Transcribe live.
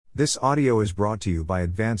This audio is brought to you by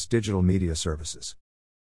Advanced Digital Media Services.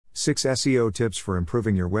 6 SEO tips for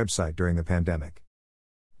improving your website during the pandemic.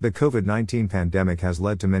 The COVID-19 pandemic has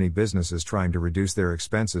led to many businesses trying to reduce their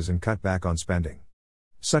expenses and cut back on spending.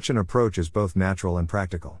 Such an approach is both natural and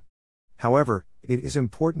practical. However, it is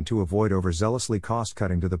important to avoid overzealously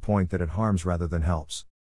cost-cutting to the point that it harms rather than helps.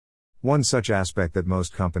 One such aspect that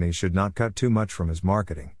most companies should not cut too much from is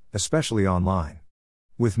marketing, especially online.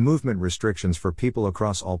 With movement restrictions for people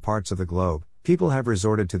across all parts of the globe, people have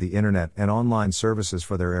resorted to the internet and online services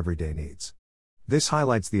for their everyday needs. This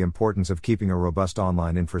highlights the importance of keeping a robust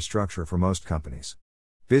online infrastructure for most companies.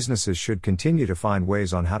 Businesses should continue to find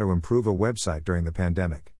ways on how to improve a website during the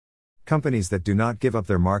pandemic. Companies that do not give up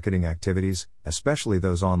their marketing activities, especially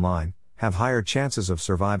those online, have higher chances of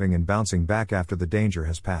surviving and bouncing back after the danger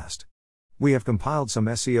has passed. We have compiled some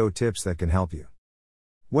SEO tips that can help you.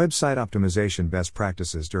 Website optimization best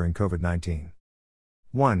practices during COVID-19.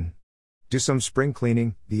 1. Do some spring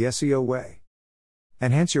cleaning, the SEO way.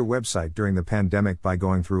 Enhance your website during the pandemic by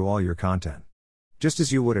going through all your content. Just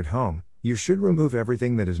as you would at home, you should remove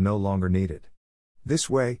everything that is no longer needed. This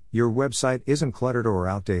way, your website isn't cluttered or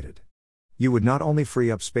outdated. You would not only free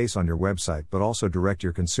up space on your website but also direct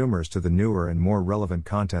your consumers to the newer and more relevant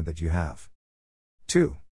content that you have.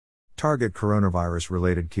 2. Target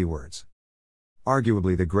coronavirus-related keywords.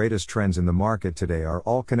 Arguably the greatest trends in the market today are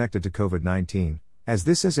all connected to COVID-19, as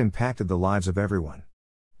this has impacted the lives of everyone.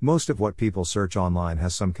 Most of what people search online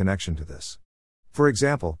has some connection to this. For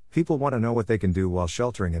example, people want to know what they can do while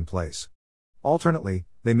sheltering in place. Alternately,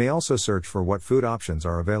 they may also search for what food options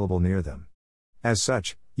are available near them. As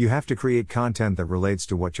such, you have to create content that relates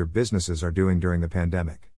to what your businesses are doing during the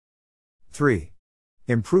pandemic. 3.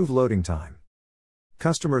 Improve loading time.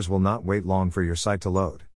 Customers will not wait long for your site to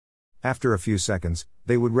load. After a few seconds,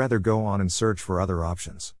 they would rather go on and search for other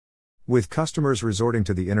options. With customers resorting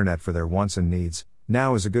to the internet for their wants and needs,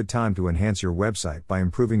 now is a good time to enhance your website by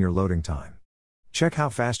improving your loading time. Check how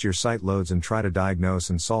fast your site loads and try to diagnose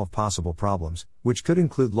and solve possible problems, which could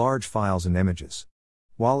include large files and images.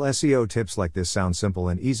 While SEO tips like this sound simple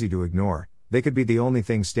and easy to ignore, they could be the only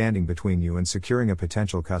thing standing between you and securing a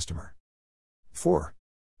potential customer. 4.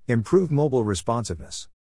 Improve mobile responsiveness.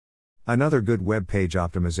 Another good web page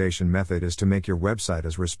optimization method is to make your website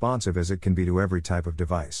as responsive as it can be to every type of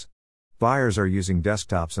device. Buyers are using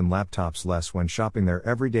desktops and laptops less when shopping their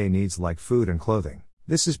everyday needs like food and clothing.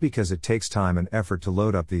 This is because it takes time and effort to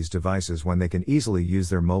load up these devices when they can easily use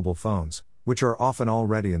their mobile phones, which are often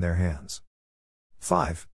already in their hands.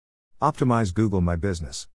 5. Optimize Google My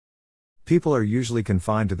Business. People are usually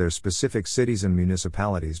confined to their specific cities and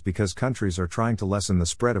municipalities because countries are trying to lessen the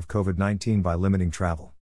spread of COVID-19 by limiting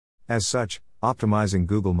travel. As such, optimizing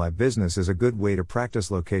Google My Business is a good way to practice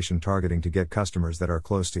location targeting to get customers that are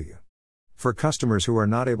close to you. For customers who are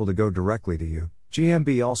not able to go directly to you,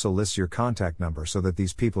 GMB also lists your contact number so that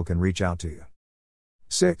these people can reach out to you.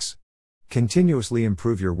 6. Continuously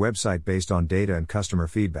improve your website based on data and customer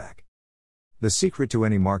feedback. The secret to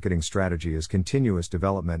any marketing strategy is continuous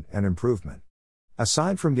development and improvement.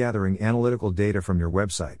 Aside from gathering analytical data from your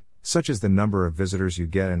website, such as the number of visitors you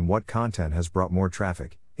get and what content has brought more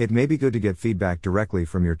traffic, it may be good to get feedback directly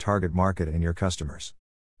from your target market and your customers.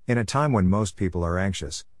 In a time when most people are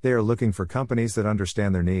anxious, they are looking for companies that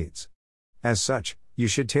understand their needs. As such, you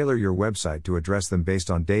should tailor your website to address them based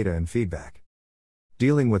on data and feedback.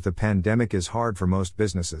 Dealing with the pandemic is hard for most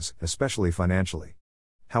businesses, especially financially.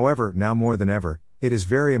 However, now more than ever, it is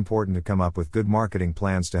very important to come up with good marketing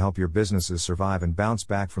plans to help your businesses survive and bounce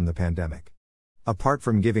back from the pandemic. Apart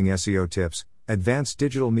from giving SEO tips, Advanced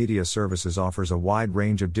Digital Media Services offers a wide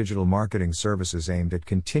range of digital marketing services aimed at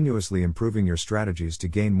continuously improving your strategies to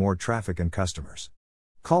gain more traffic and customers.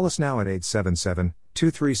 Call us now at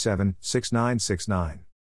 877-237-6969.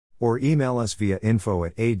 Or email us via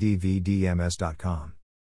info@advdms.com.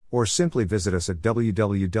 Or simply visit us at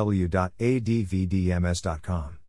www.advdms.com.